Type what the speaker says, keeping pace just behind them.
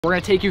We're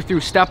gonna take you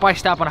through step by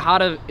step on how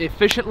to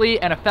efficiently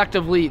and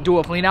effectively do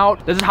a clean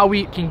out. This is how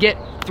we can get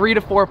 3 to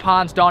 4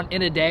 ponds done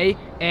in a day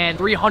and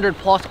 300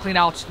 plus clean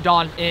outs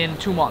done in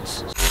 2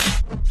 months.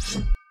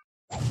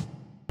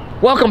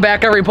 Welcome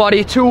back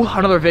everybody to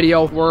another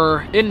video.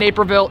 We're in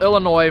Naperville,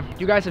 Illinois.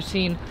 You guys have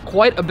seen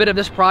quite a bit of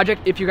this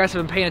project if you guys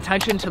have been paying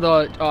attention to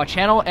the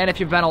channel, and if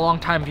you've been a long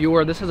time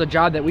viewer. This is a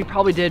job that we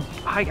probably did,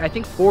 I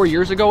think 4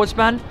 years ago it's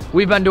been.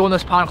 We've been doing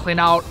this pond clean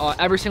out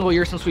every single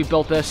year since we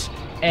built this,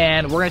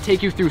 and we're gonna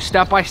take you through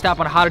step by step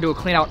on how to do a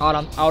clean out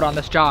on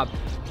this job.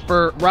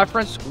 For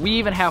reference, we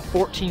even have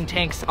 14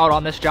 tanks out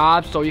on this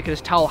job, so you can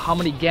just tell how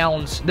many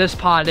gallons this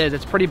pond is.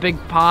 It's a pretty big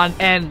pond,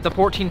 and the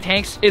 14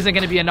 tanks isn't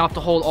gonna be enough to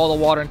hold all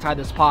the water inside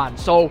this pond.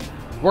 So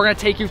we're gonna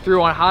take you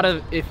through on how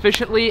to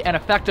efficiently and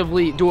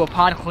effectively do a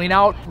pond clean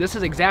out. This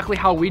is exactly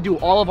how we do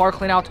all of our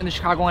clean outs in the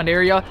Chicagoland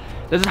area.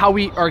 This is how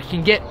we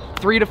can get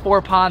 3 to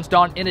 4 ponds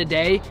done in a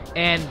day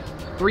and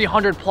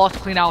 300 plus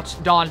clean outs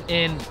done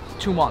in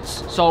 2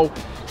 months. So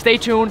stay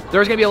tuned.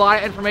 There's gonna be a lot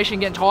of information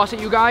getting tossed at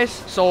you guys,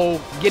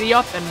 so giddy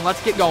up and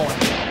let's get going.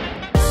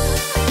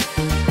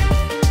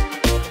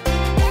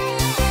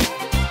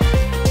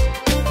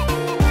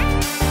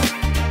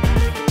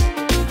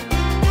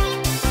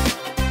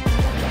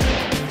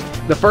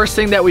 The first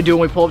thing that we do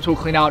when we pull up to a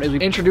clean out is we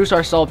introduce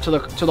ourselves to the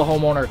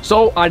homeowner.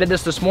 So I did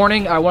this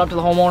morning. I went up to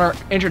the homeowner,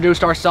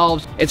 introduced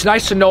ourselves. It's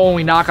nice to know when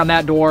we knock on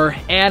that door,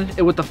 and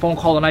with the phone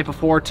call the night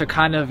before, to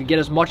kind of get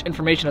as much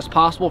information as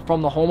possible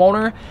from the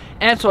homeowner,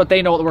 and so that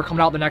they know that we're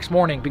coming out the next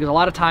morning. Because a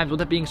lot of times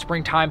with it being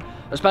springtime,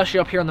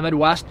 especially up here in the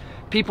Midwest,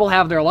 people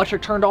have their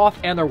electric turned off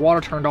and their water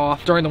turned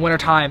off during the winter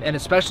time, and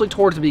especially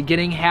towards the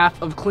beginning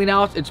half of clean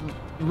outs, it's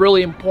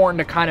really important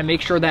to kind of make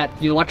sure that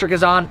the electric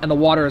is on and the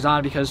water is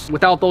on, because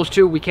without those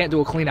two, we can't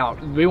do a clean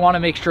out. We want to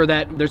make sure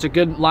that there's a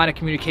good line of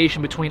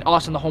communication between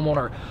us and the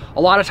homeowner.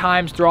 A lot of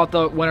times throughout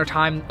the winter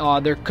time,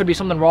 there could be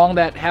something wrong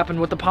that happened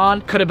with the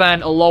pond. Could have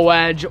been a low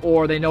edge,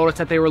 or they noticed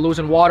that they were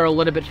losing water a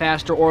little bit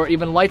faster, or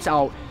even lights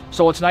out.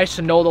 So it's nice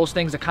to know those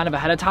things kind of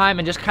ahead of time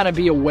and just kind of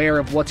be aware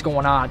of what's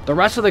going on. The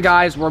rest of the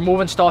guys, we're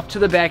moving stuff to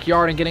the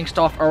backyard and getting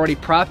stuff already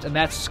prepped, and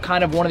that's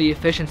kind of one of the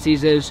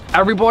efficiencies is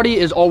everybody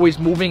is always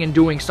moving and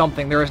doing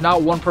something. There is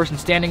not one person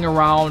standing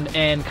around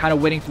and kind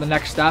of waiting for the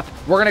next step.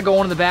 We're gonna go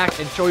into the back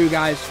and show you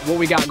guys what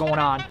we got going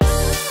on.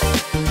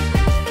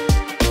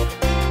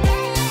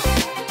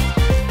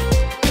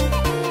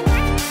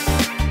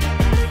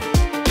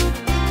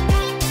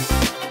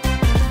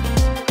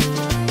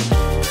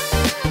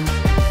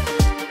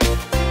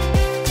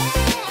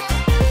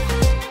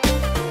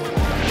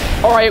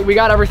 All right, we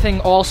got everything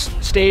all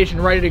staged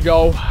and ready to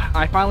go.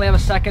 I finally have a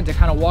second to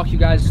kind of walk you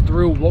guys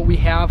through what we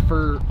have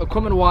for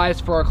equipment-wise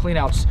for our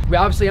cleanouts. We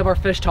obviously have our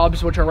fish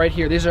tubs, which are right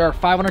here. These are our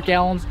 500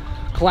 gallons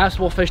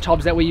collapsible fish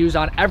tubs that we use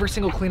on every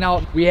single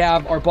cleanout. We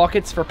have our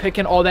buckets for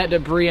picking all that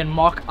debris and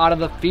muck out of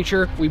the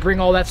feature. We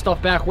bring all that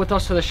stuff back with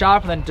us to the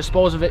shop and then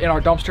dispose of it in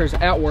our dumpsters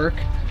at work.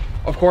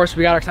 Of course,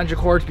 we got our extension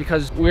cords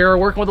because we're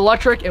working with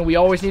electric, and we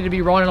always need to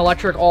be running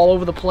electric all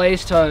over the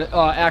place to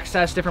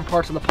access different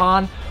parts of the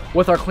pond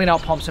with our clean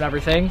out pumps and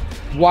everything.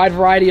 Wide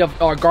variety of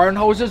garden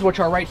hoses, which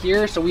are right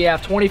here. So we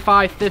have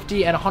 25,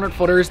 50, and 100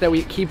 footers that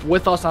we keep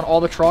with us on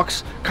all the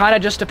trucks. Kind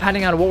of just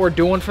depending on what we're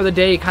doing for the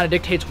day, kind of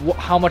dictates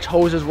how much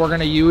hoses we're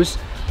gonna use.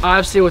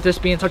 Obviously, with this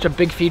being such a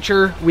big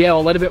feature, we have a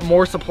little bit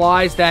more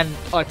supplies than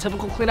a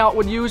typical clean out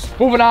would use.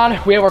 Moving on,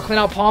 we have our clean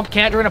out pump.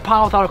 Can't drain a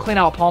pond without a clean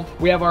out pump.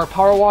 We have our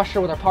power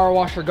washer with our power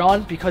washer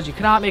gun, because you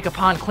cannot make a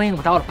pond clean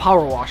without a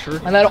power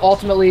washer. And then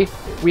ultimately,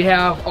 we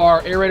have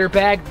our aerator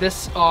bag.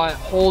 This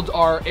holds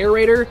our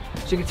aerator.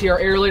 So you can see our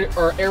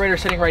aerator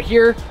sitting right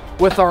here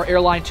with our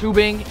airline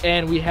tubing,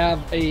 and we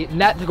have a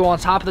net to go on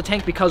top of the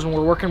tank, because when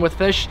we're working with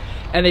fish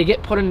and they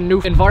get put in a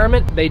new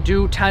environment, they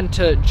do tend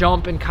to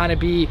jump and kind of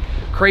be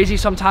crazy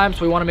sometimes.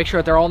 So we want to make sure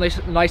that they're all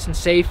nice and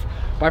safe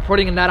by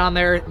putting a net on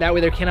there. That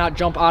way they cannot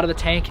jump out of the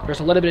tank.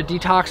 There's a little bit of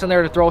detox in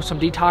there to throw some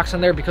detox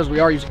in there, because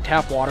we are using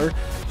tap water,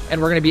 and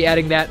we're going to be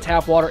adding that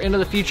tap water into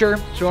the feature.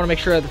 So we want to make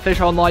sure that the fish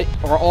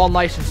are all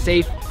nice and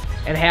safe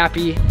and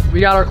happy. We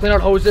got our clean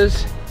out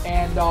hoses,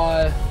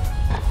 and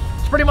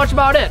pretty much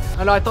about it.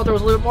 I know I thought there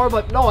was a little bit more,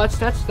 but no,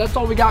 that's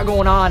all we got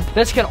going on.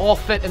 This can all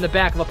fit in the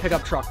back of a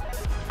pickup truck.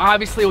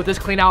 Obviously, with this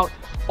clean out,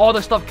 all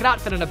this stuff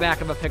cannot fit in the back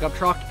of a pickup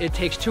truck. It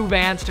takes 2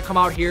 vans to come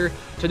out here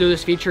to do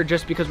this feature,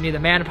 just because we need the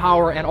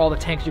manpower and all the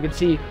tanks. You can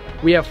see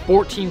we have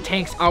 14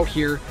 tanks out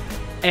here,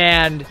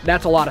 and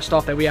that's a lot of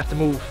stuff that we have to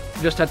move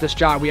just at this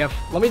job. We have,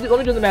 let me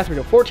do the math. We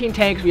have 14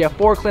 tanks, we have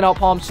 4 clean out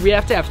pumps, we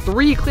have to have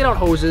 3 clean out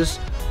hoses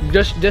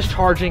just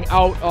discharging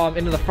out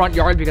into the front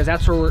yard, because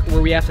that's where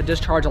we have to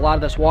discharge a lot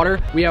of this water.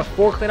 We have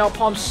 4 clean out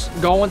pumps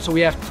going, so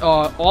we have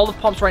all the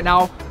pumps right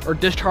now are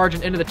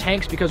discharging into the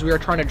tanks, because we are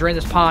trying to drain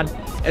this pond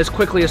as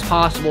quickly as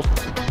possible.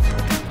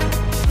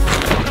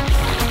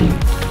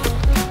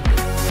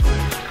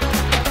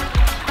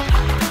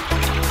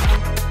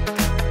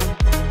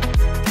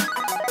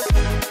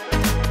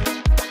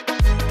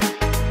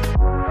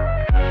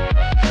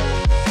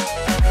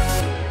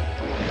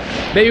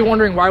 Maybe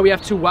wondering why we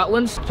have 2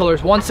 wetlands. So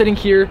there's one sitting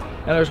here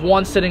and there's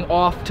one sitting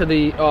off to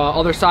the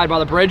other side by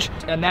the bridge.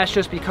 And that's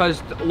just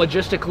because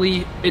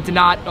logistically it did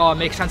not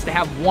make sense to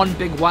have one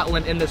big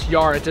wetland in this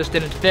yard. It just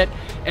didn't fit,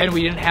 and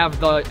we didn't have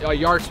the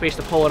yard space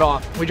to pull it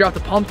off. We dropped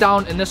the pump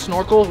down in this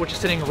snorkel, which is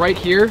sitting right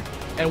here,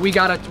 and we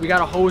got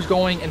a hose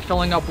going and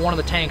filling up one of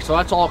the tanks. So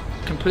that's all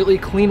completely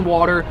clean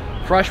water,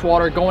 fresh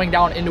water going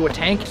down into a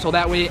tank, so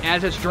that way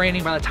as it's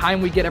draining, by the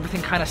time we get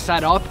everything kind of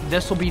set up,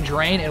 this will be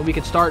drained and we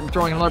can start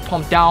throwing another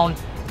pump down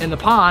in the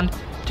pond,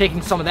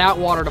 taking some of that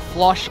water to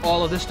flush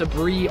all of this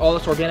debris, all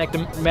this organic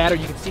matter.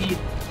 You can see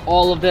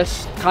all of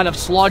this kind of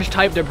sludge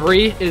type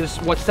debris is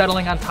what's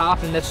settling on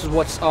top, and this is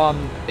what's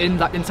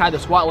inside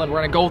this wetland.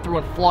 We're gonna go through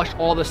and flush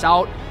all this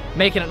out,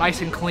 making it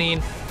nice and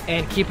clean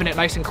and keeping it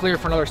nice and clear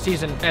for another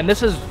season. And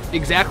this is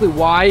exactly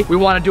why we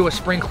want to do a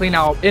spring clean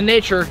out. In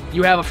nature,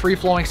 you have a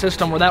free-flowing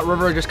system where that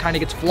river just kind of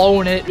gets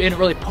flowing and it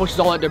really pushes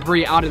all that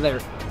debris out of there.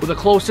 With a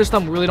closed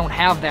system, we really don't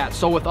have that.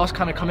 So with us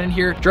kind of coming in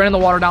here, draining the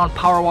water down,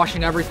 power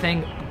washing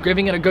everything,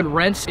 giving it a good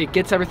rinse, it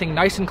gets everything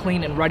nice and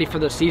clean and ready for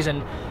the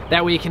season.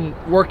 That way it can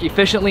work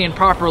efficiently and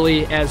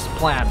properly as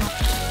planned.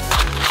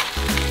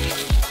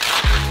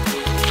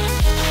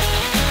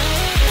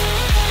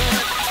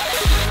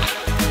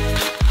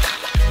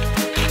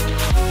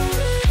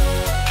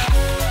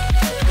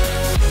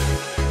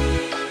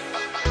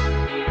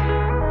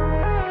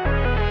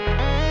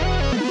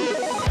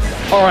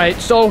 All right,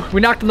 so we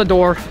knocked on the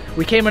door,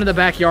 we came into the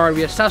backyard,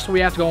 we assessed what we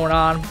have going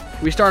on,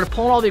 we started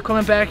pulling all the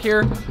equipment back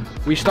here,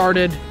 we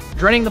started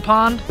draining the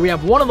pond. We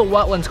have one of the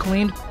wetlands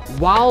cleaned.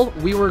 While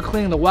we were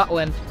cleaning the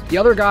wetland, the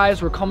other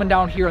guys were coming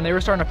down here and they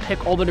were starting to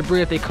pick all the debris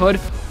that they could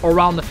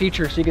around the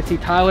feature. So you can see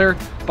Tyler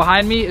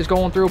behind me is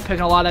going through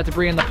picking a lot of that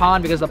debris in the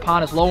pond, because the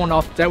pond is low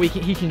enough that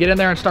he can get in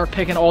there and start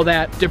picking all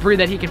that debris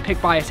that he can pick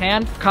by his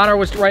hand. Connor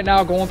was right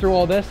now going through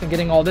all this and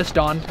getting all this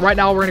done. Right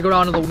now we're gonna go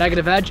down to the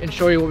negative edge and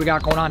show you what we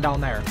got going on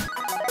down there.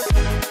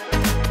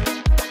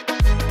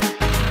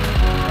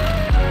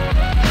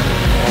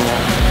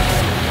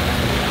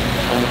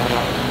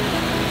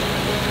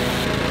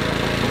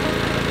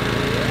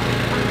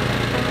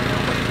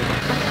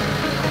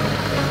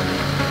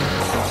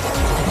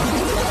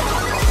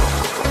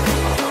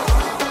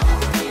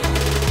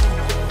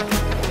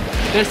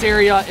 This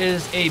area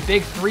is a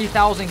big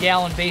 3,000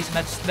 gallon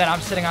basement that I'm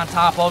sitting on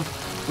top of.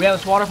 We have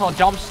this waterfall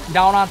jumps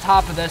down on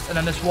top of this, and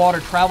then this water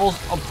travels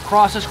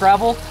across this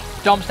gravel,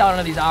 dumps down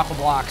into these aqua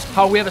blocks.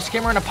 How we have a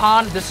skimmer in a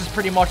pond, this is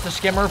pretty much the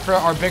skimmer for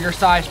our bigger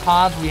size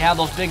ponds. We have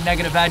those big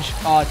negative edge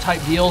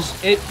type deals.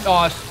 It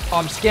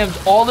skims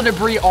all the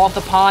debris off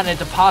the pond and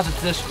it deposits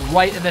this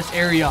right in this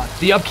area.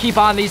 The upkeep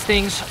on these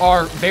things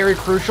are very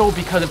crucial,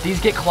 because if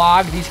these get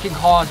clogged, these can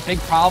cause big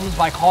problems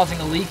by causing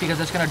a leak, because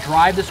it's gonna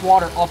drive this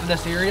water up in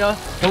this area.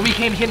 When we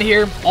came in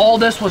here, all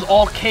this was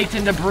all caked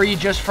in debris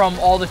just from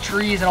all the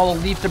trees and all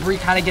the leaf debris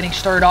kind of getting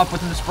stirred up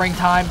within the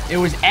springtime. It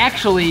was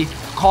actually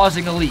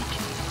causing a leak.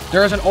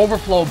 There is an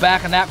overflow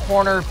back in that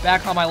corner,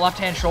 back on my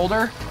left-hand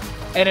shoulder.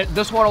 And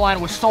this water line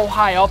was so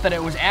high up that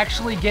it was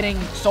actually getting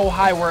so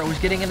high where it was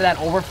getting into that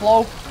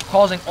overflow,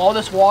 causing all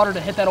this water to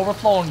hit that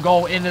overflow and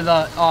go into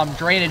the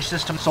drainage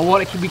system. So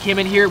we came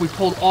in here, we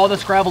pulled all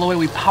this gravel away,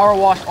 we power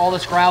washed all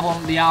this gravel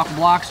into the aqua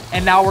blocks,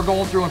 and now we're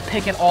going through and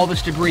picking all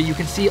this debris. You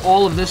can see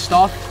all of this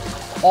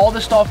stuff. All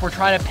this stuff, we're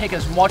trying to pick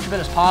as much of it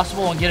as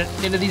possible and get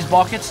it into these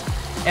buckets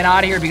and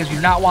out of here, because we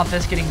do not want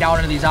this getting down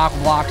into these aqua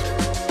blocks.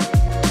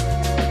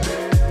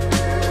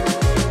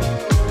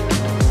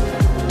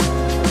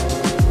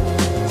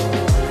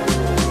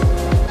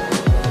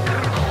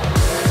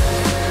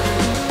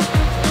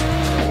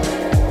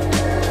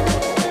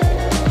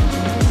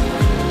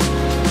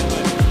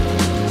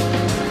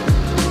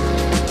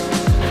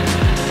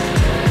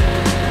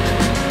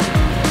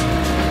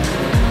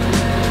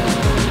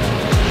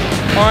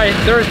 All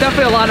right, there's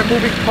definitely a lot of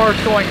moving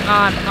parts going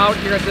on out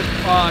here at this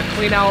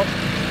clean out.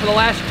 For the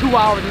last 2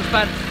 hours, we've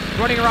spent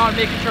running around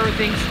making sure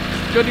everything's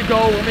good to go.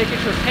 We're making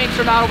sure tanks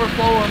are not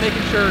overflowing. We're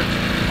making sure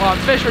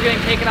fish are getting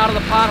taken out of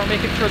the pond. We're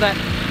making sure that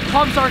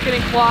pumps aren't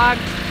getting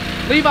clogged.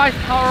 Levi's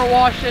power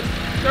washing.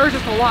 There's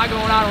just a lot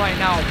going on right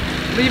now.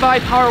 Levi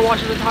power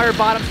washes the entire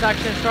bottom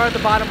section, started at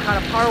the bottom, kind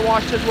of power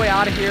washed his way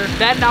out of here.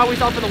 Then now he's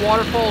up in the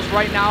waterfalls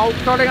right now,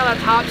 starting on that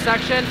top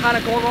section, kind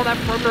of going around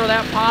that perimeter of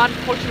that pond,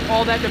 pushing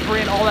all that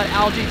debris and all that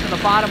algae to the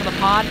bottom of the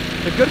pond.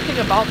 The good thing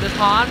about this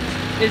pond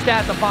is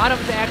that the bottom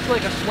is actually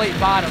like a slate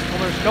bottom, so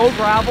there's no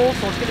gravel,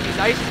 so it's gonna be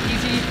nice and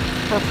easy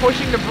for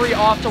pushing debris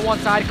off to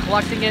one side,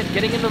 collecting it,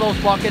 getting into those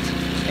buckets,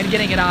 and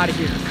getting it out of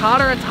here.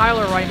 Connor and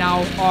Tyler right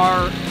now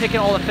are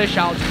picking all the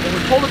fish out. When we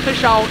pull the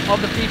fish out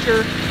of the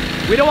feature,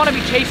 we don't want to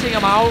be chasing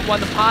them out when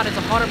the pond is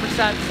 100%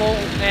 full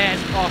and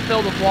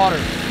filled with water.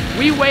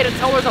 We wait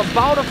until there's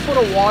about a foot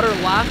of water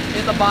left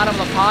in the bottom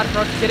of the pond for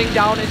us getting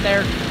down in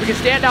there. We can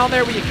stand down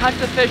there, we can catch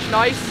the fish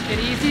nice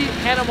and easy,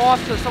 hand them off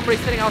to somebody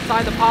sitting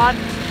outside the pond,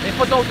 and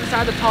put those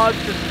inside the tubs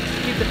to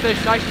keep the fish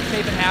nice and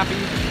safe and happy.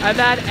 And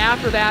then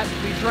after that,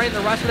 we drain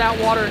the rest of that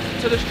water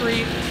to the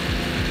street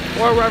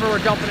or wherever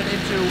we're dumping it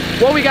into.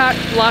 What we got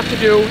left to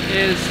do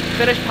is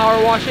finish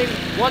power washing.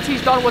 Once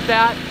he's done with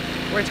that,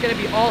 where it's going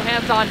to be all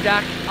hands on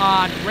deck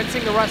on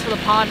rinsing the rest of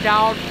the pond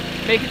down,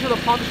 making sure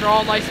the pumps are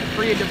all nice and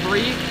free of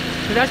debris,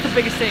 because that's the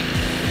biggest thing.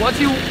 Once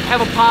you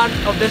have a pond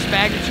of this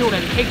magnitude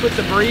and caked with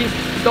debris,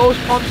 those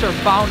pumps are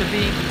bound to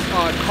be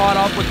caught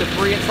up with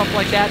debris and stuff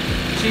like that.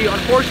 So you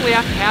unfortunately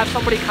have to have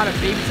somebody kind of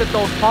babysit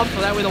those pumps,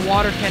 so that way the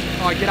water can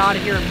get out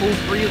of here and move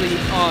freely,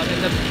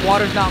 and the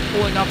water's not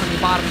pulling up from the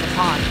bottom of the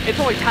pond. It's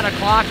only 10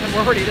 o'clock and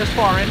we're already this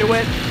far into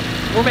it.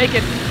 We're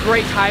making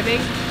great timing,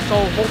 so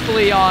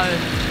hopefully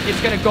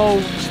it's gonna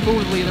go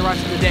smoothly the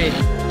rest of the day.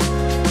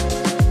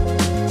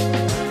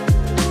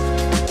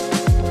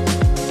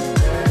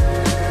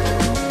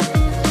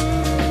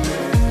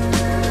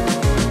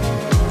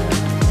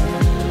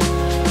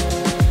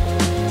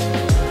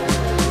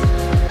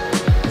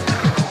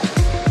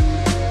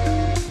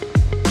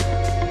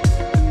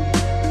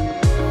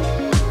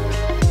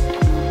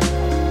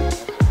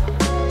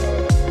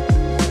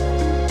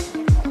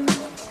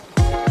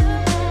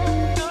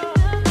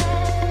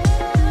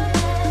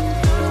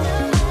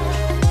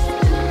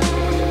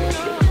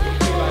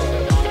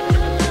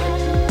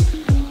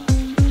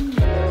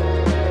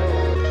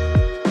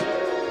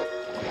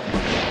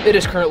 It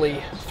is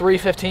currently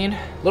 3:15, a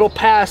little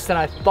past than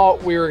I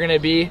thought we were gonna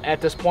be at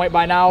this point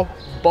by now,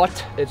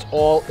 but it's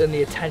all in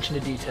the attention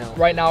to detail.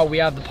 Right now we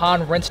have the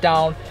pond rinsed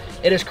down.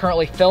 It is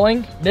currently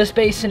filling. This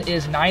basin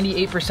is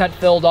 98%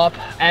 filled up.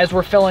 As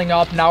we're filling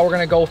up, now we're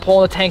gonna go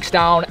pull the tanks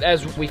down.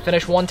 As we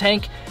finish one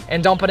tank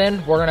and dump it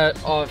in, we're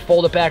gonna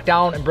fold it back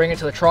down and bring it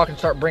to the truck and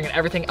start bringing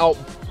everything out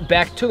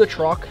back to the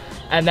truck.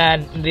 And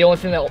then the only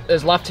thing that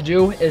is left to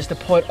do is to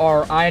put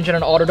our ion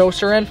and auto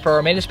doser in for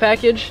our maintenance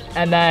package,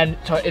 and then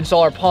to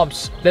install our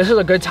pumps. This is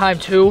a good time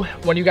too,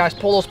 when you guys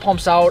pull those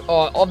pumps out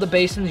of the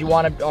basins, you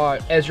want to,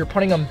 as you're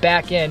putting them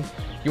back in,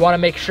 you want to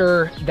make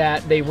sure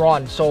that they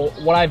run. So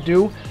what I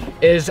do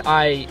is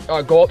I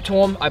go up to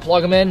them, I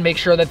plug them in, make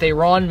sure that they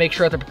run, make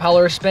sure that the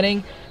propeller is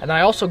spinning, and then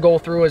I also go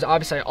through is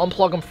obviously I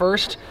unplug them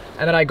first,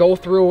 and then I go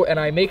through and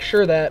I make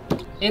sure that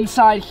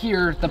inside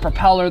here, the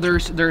propeller,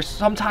 there's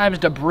sometimes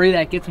debris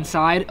that gets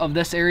inside of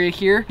this area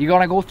here. You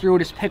gotta go through,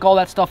 just pick all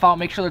that stuff out,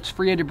 make sure it's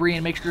free of debris,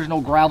 and make sure there's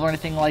no gravel or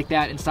anything like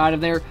that inside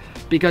of there,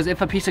 because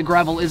if a piece of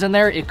gravel is in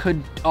there, it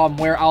could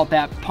wear out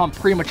that pump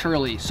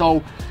prematurely. So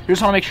you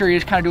just wanna make sure you're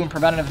just kind of doing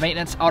preventative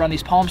maintenance out on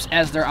these pumps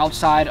as they're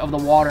outside of the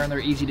water and they're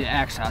easy to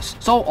access.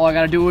 So all I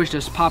gotta do is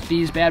just pop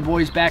these bad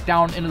boys back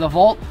down into the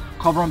vault,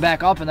 cover them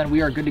back up, and then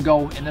we are good to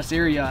go in this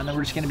area. And then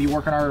we're just gonna be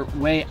working our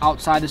way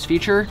outside this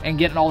feature and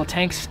getting all the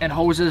tanks and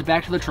hoses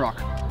back to the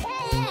truck.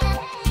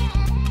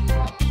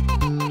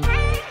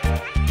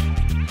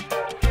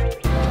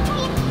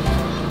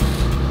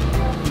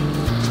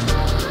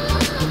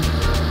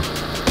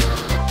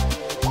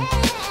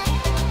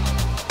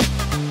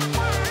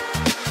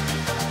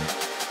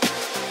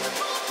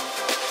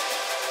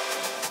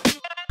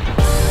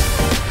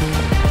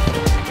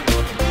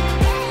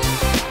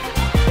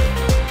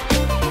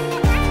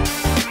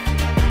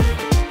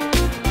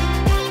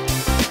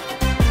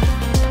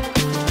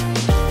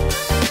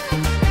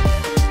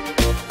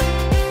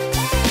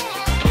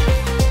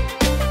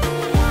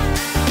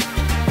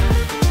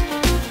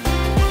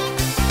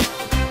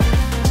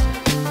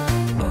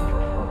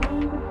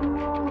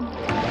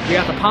 We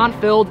got the pond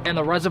filled and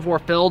the reservoir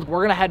filled.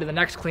 We're gonna head to the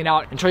next clean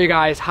out and show you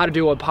guys how to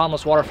do a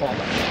pondless waterfall.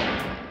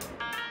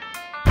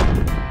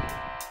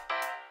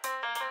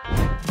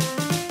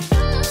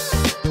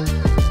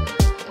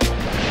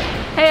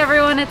 Hey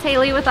everyone, it's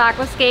Haley with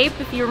Aquascape.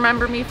 If you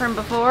remember me from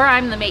before,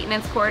 I'm the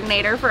maintenance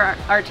coordinator for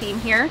our team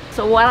here.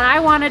 So what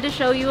I wanted to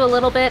show you a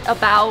little bit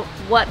about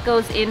what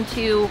goes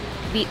into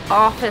the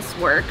office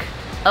work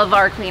of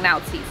our clean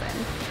out season.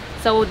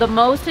 So the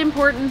most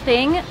important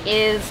thing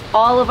is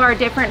all of our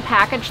different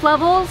package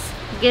levels,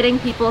 getting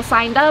people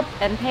signed up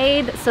and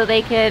paid so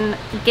they can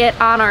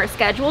get on our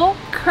schedule.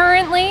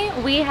 Currently,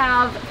 we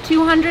have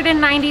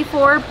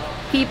 294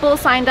 people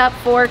signed up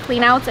for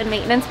cleanouts and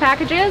maintenance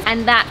packages,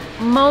 and that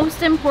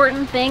most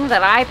important thing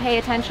that I pay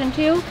attention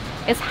to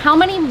is how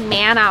many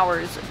man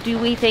hours do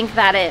we think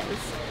that is.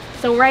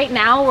 So right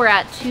now we're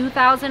at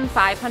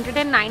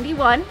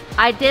 2,591.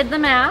 I did the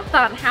math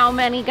on how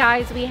many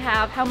guys we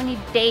have, how many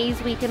days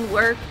we can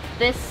work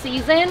this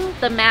season.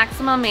 The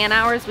maximum man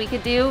hours we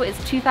could do is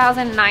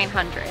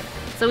 2,900.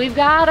 So we've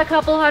got a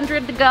couple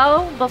hundred to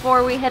go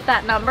before we hit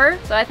that number.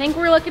 So I think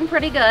we're looking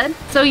pretty good.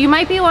 So you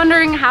might be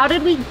wondering, how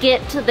did we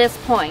get to this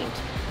point?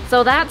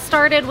 So that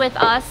started with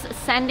us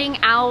sending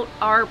out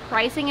our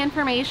pricing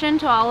information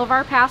to all of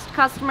our past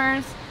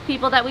customers,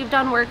 people that we've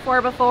done work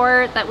for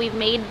before, that we've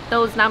made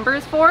those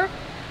numbers for.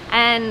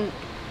 And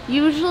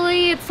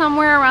usually it's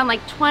somewhere around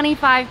like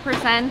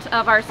 25%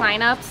 of our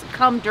signups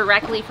come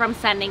directly from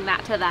sending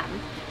that to them.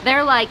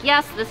 They're like,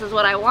 yes, this is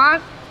what I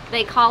want.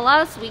 They call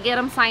us, we get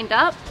them signed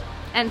up,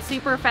 and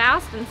super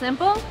fast and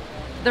simple.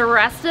 The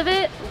rest of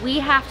it, we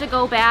have to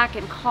go back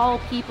and call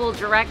people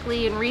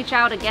directly and reach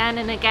out again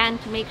and again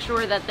to make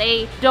sure that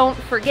they don't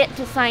forget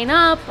to sign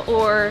up,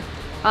 or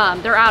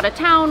they're out of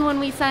town when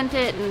we sent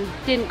it and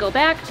didn't go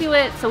back to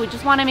it. So we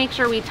just want to make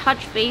sure we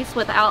touch base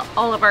with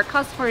all of our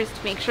customers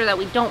to make sure that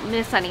we don't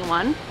miss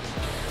anyone.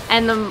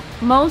 And the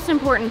most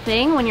important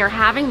thing when you're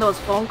having those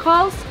phone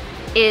calls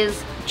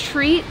is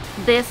treat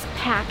this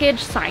package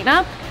sign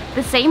up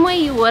the same way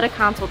you would a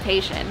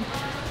consultation.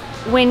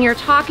 When you're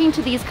talking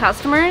to these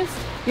customers,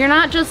 you're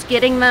not just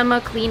getting them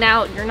a clean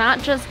out, you're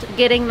not just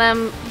getting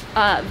them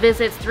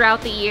visits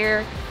throughout the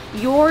year,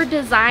 you're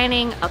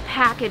designing a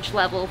package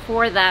level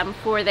for them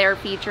for their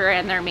feature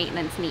and their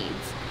maintenance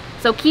needs.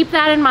 So keep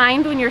that in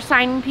mind when you're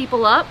signing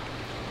people up,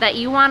 that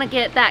you want to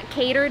get that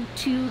catered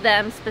to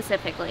them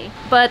specifically.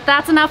 But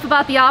that's enough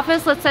about the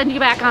office. Let's send you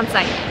back on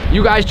site.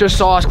 You guys just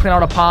saw us clean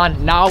out a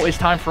pond. Now it's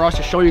time for us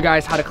to show you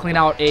guys how to clean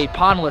out a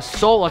pondless.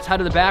 So let's head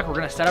to the back. We're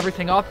gonna set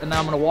everything up, and then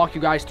I'm gonna walk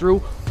you guys through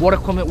what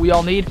equipment we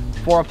all need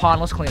for a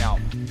pondless clean out.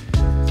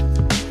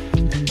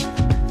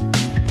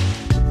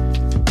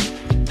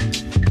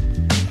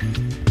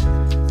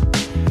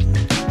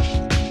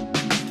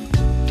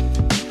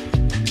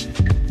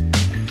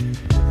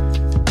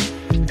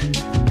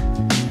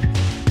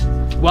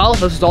 Well,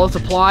 this is all the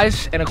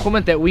supplies and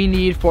equipment that we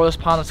need for this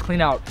pondless clean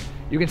out.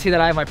 You can see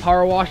that I have my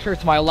power washer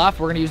to my left.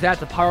 We're gonna use that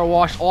to power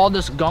wash all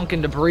this gunk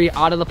and debris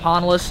out of the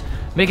pondless,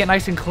 make it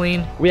nice and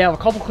clean. We have a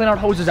couple clean out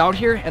hoses out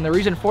here, and the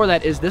reason for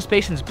that is this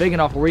basin's big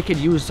enough where we could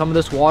use some of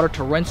this water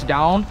to rinse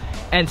down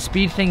and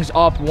speed things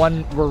up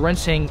when we're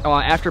rinsing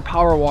after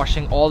power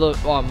washing all the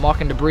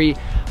muck and debris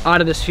out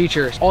of this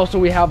feature. Also,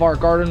 we have our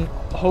garden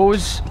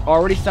hose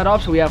already set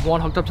up, so we have one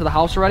hooked up to the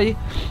house already.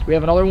 We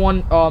have another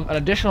one, an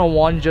additional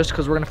one, just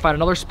because we're gonna find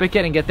another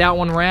spigot and get that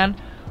one ran.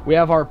 We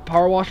have our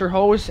power washer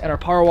hose and our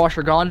power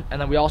washer gun,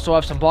 and then we also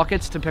have some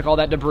buckets to pick all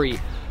that debris.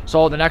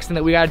 So the next thing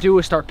that we gotta do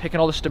is start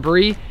picking all this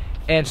debris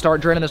and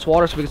start draining this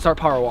water so we can start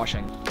power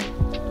washing.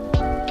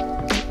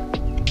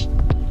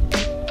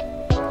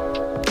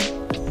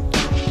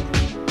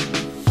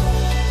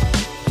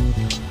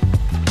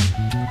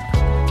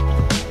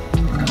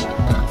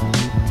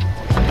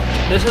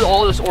 This is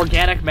all this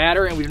organic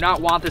matter, and we do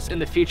not want this in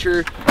the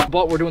future,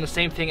 but we're doing the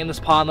same thing in this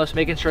pondless,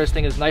 making sure this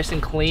thing is nice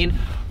and clean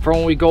for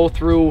when we go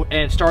through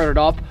and start it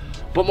up.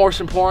 But most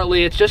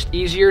importantly, it's just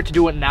easier to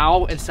do it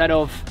now instead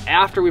of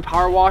after we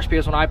power wash,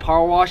 because when I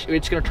power wash,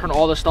 it's gonna turn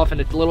all this stuff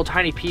into little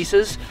tiny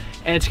pieces,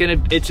 and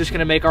it's just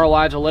gonna make our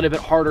lives a little bit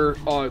harder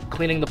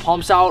cleaning the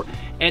pumps out,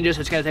 and it's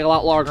gonna take a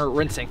lot longer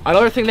rinsing.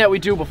 Another thing that we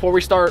do before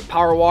we start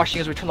power washing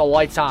is we turn the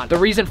lights on. The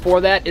reason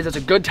for that is it's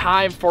a good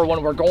time for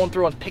when we're going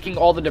through and picking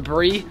all the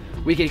debris.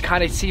 We can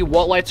kind of see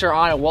what lights are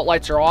on and what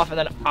lights are off, and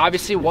then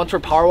obviously once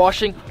we're power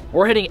washing,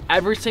 we're hitting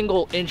every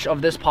single inch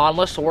of this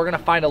pondless, so we're gonna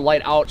find a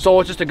light out. So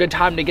it's just a good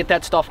time to get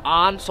that stuff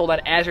on, so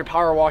that as you're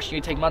power washing,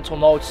 you take mental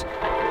notes.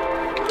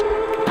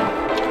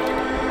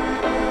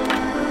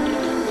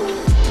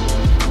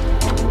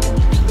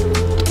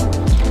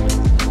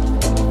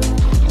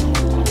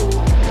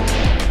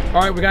 All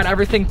right, we got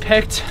everything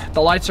picked,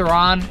 the lights are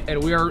on,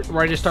 and we are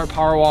ready to start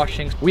power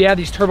washing. We have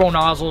these turbo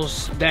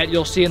nozzles that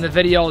you'll see in the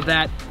video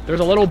that there's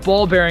a little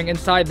ball bearing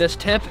inside this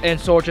tip, and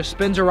so it just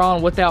spins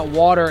around with that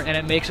water, and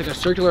it makes like a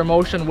circular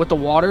motion with the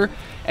water.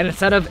 And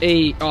instead of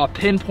a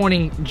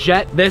pinpointing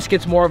jet, this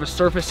gets more of a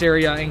surface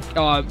area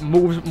and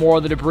moves more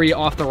of the debris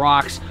off the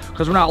rocks,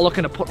 because we're not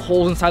looking to put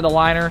holes inside the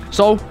liner.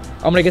 So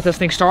I'm gonna get this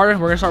thing started,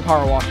 and we're gonna start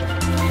power washing.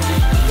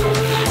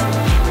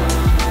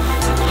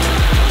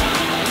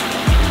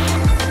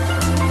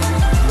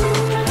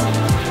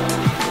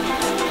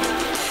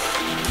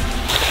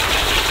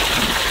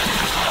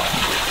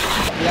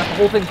 We got the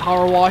whole thing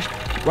power washed.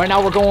 Right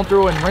now we're going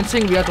through and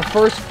rinsing. We got the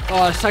first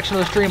section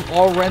of the stream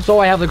all rinsed. So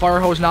I have the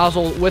garden hose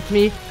nozzle with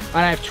me, and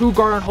I have two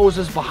garden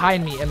hoses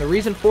behind me. And the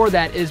reason for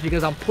that is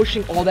because I'm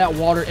pushing all that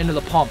water into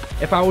the pump.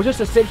 If I was just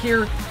to sit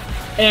here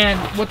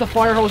and with the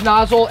fire hose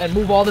nozzle and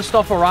move all this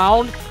stuff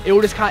around, it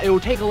would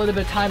take a little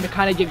bit of time to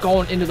kind of get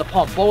going into the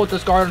pump. But with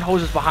this garden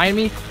hoses behind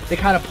me, they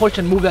kind of push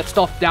and move that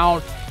stuff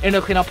down into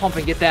the cleanup pump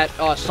and get that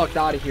sucked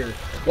out of here.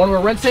 When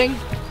we're rinsing,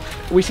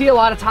 we see a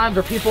lot of times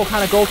where people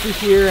kind of go through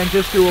here and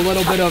just do a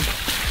little bit of,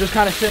 just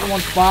kind of sit in one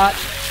spot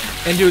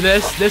and do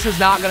this. This is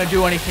not going to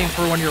do anything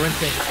for when you're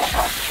rinsing.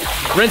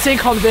 Rinsing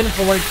comes in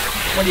for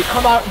when you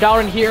come out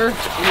down in here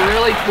and you're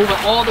really moving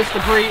all this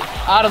debris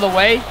out of the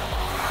way.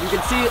 You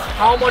can see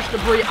how much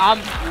debris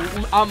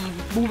I'm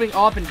moving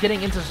up and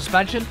getting into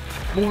suspension,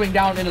 moving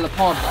down into the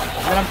pump.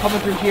 And then I'm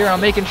coming through here and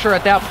I'm making sure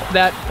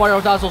that fire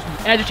hose nozzle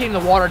is agitating the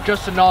water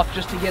just enough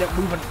just to get it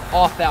moving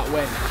off that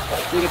way.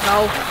 So you can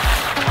tell,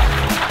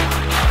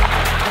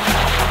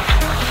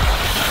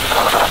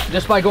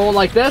 just by going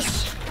like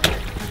this,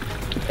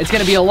 it's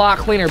gonna be a lot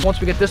cleaner. Once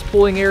we get this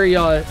pooling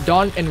area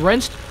done and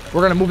rinsed,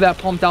 we're gonna move that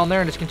pump down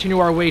there and just continue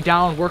our way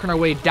down, working our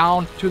way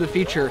down to the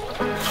feature.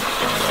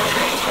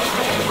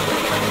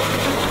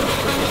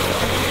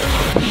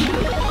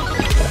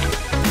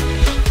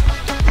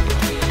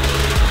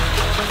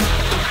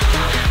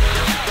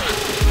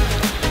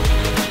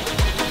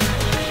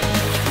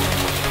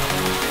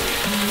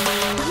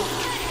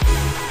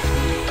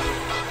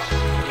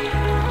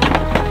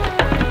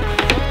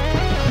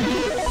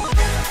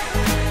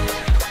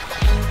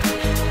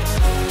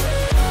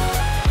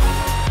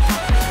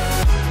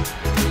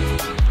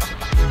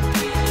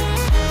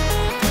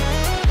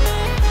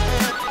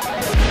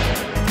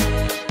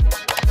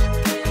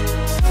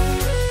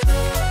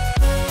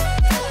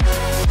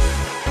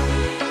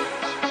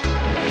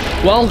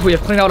 Well, we have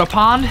cleaned out a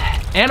pond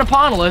and a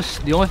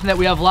pondless. The only thing that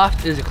we have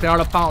left is to clean out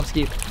a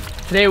fountain.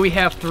 Today we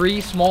have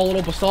 3 small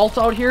little basalts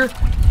out here.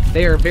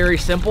 They are very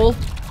simple.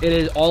 It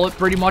is all it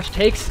pretty much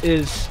takes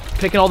is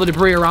picking all the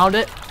debris around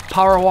it,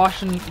 power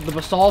washing the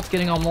basalts,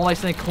 getting them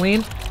nice and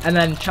clean, and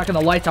then checking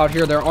the lights out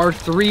here. There are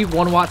 3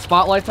 1-watt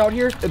spotlights out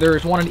here.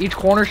 There's one in each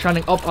corner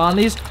shining up on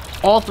these.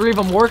 All 3 of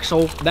them work,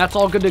 so that's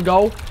all good to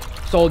go.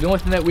 So the only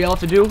thing that we have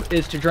to do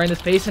is to drain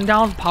this basin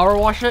down, power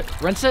wash it,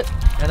 rinse it,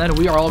 and then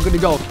we are all good to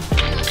go.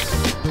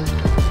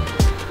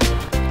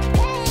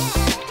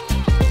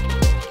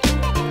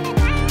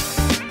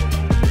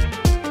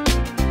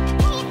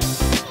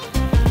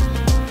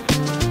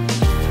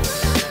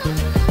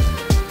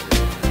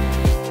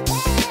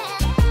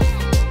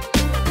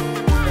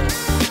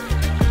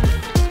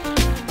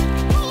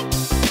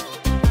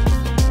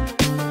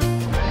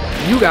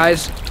 You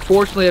guys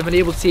fortunately have been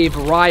able to see a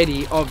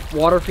variety of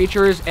water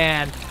features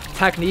and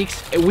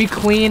techniques. We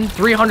clean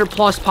 300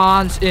 plus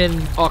ponds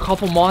in a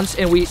couple months,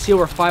 and we see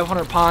over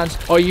 500 ponds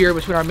a year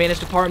between our maintenance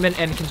department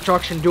and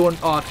construction doing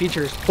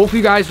features. Hopefully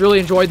you guys really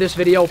enjoyed this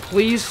video.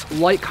 Please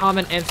like,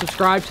 comment, and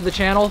subscribe to the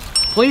channel.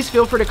 Please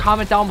feel free to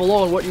comment down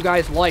below on what you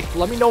guys liked.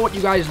 Let me know what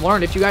you guys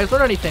learned, if you guys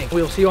learned anything.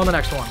 We'll see you on the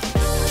next one.